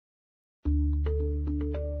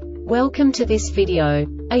Welcome to this video.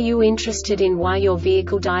 Are you interested in why your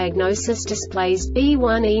vehicle diagnosis displays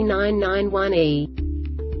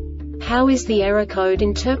B1E99-1E? How is the error code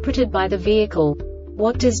interpreted by the vehicle?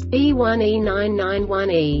 What does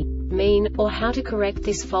B1E99-1E mean, or how to correct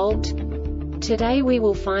this fault? Today we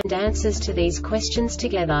will find answers to these questions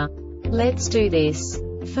together. Let's do this.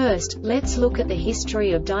 First, let's look at the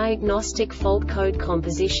history of diagnostic fault code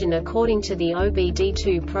composition according to the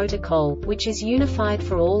OBD2 protocol, which is unified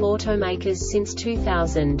for all automakers since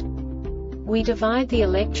 2000. We divide the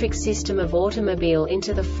electric system of automobile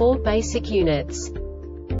into the four basic units: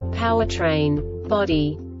 powertrain,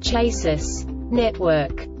 body, chassis,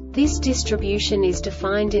 network. This distribution is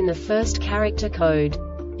defined in the first character code.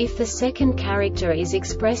 If the second character is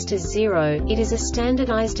expressed as 0, it is a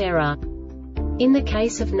standardized error. In the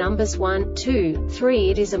case of numbers 1, 2, 3,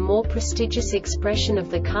 it is a more prestigious expression of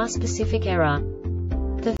the car-specific error.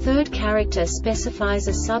 The third character specifies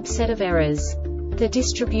a subset of errors. The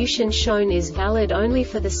distribution shown is valid only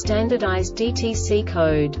for the standardized DTC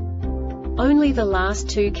code. Only the last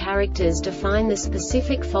two characters define the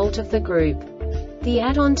specific fault of the group. The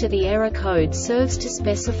add-on to the error code serves to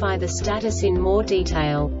specify the status in more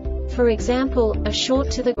detail. For example, a short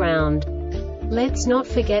to the ground. Let's not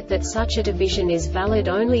forget that such a division is valid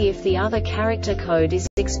only if the other character code is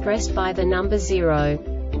expressed by the number 0.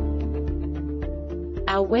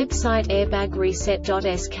 Our website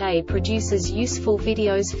airbagreset.sk produces useful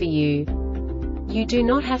videos for you. You do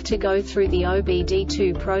not have to go through the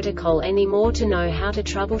OBD2 protocol anymore to know how to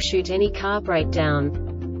troubleshoot any car breakdown.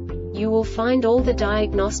 You will find all the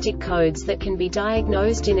diagnostic codes that can be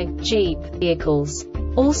diagnosed in a Jeep vehicles.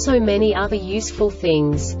 Also many other useful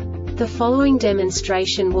things. The following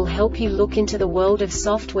demonstration will help you look into the world of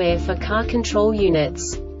software for car control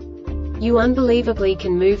units. You unbelievably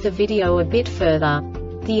can move the video a bit further.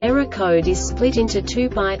 The error code is split into 2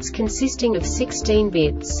 bytes consisting of 16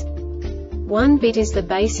 bits. 1 bit is the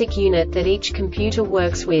basic unit that each computer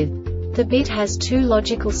works with. The bit has 2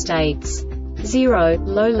 logical states: 0,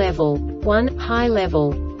 low level, 1, high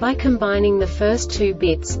level. By combining the first 2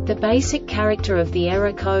 bits, the basic character of the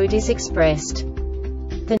error code is expressed.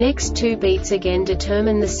 The next 2 beats again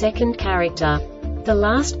determine the second character. The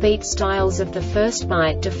last beat styles of the first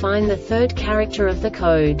byte define the third character of the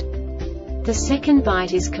code. The second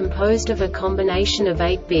byte is composed of a combination of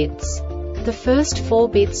 8 bits. The first 4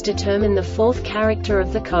 bits determine the fourth character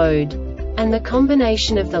of the code. And the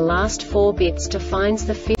combination of the last 4 bits defines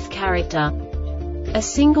the fifth character. A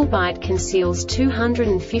single byte conceals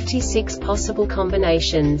 256 possible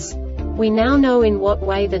combinations. We now know in what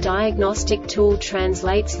way the diagnostic tool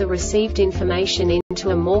translates the received information into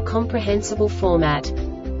a more comprehensible format.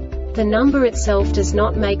 The number itself does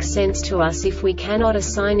not make sense to us if we cannot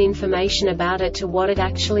assign information about it to what it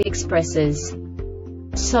actually expresses.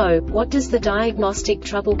 So, what does the diagnostic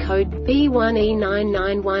trouble code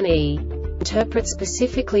B1E99-1E interpret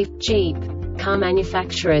specifically for Jeep car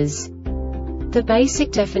manufacturers? The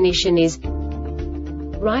basic definition is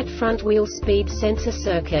right front wheel speed sensor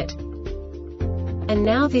circuit. And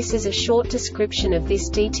now this is a short description of this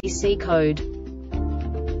DTC code.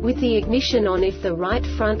 With the ignition on, if the right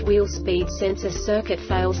front wheel speed sensor circuit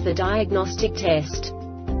fails the diagnostic test.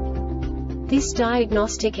 This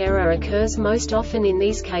diagnostic error occurs most often in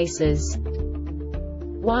these cases: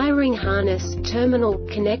 wiring harness, terminal,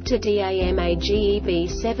 connector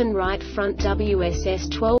DAMAGEB7 right front WSS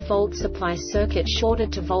 12V supply circuit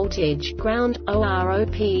shorted to voltage, ground,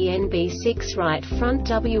 OROPENB6 right front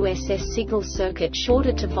WSS signal circuit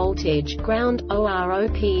shorted to voltage, ground,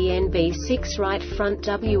 OROPENB6 right front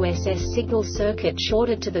WSS signal circuit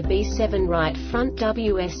shorted to the B7 right front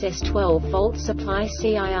WSS 12V supply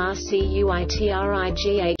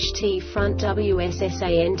CIRCUITRIGHT front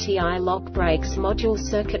WSSANTI-LOCK brakes module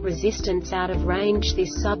circuit resistance out of range.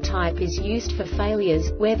 This subtype is used for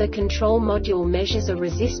failures, where the control module measures a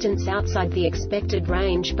resistance outside the expected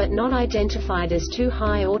range but not identified as too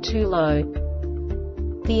high or too low.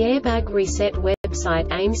 The Airbag Reset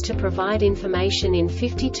website aims to provide information in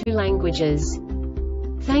 52 languages.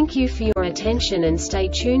 Thank you for your attention and stay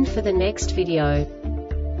tuned for the next video.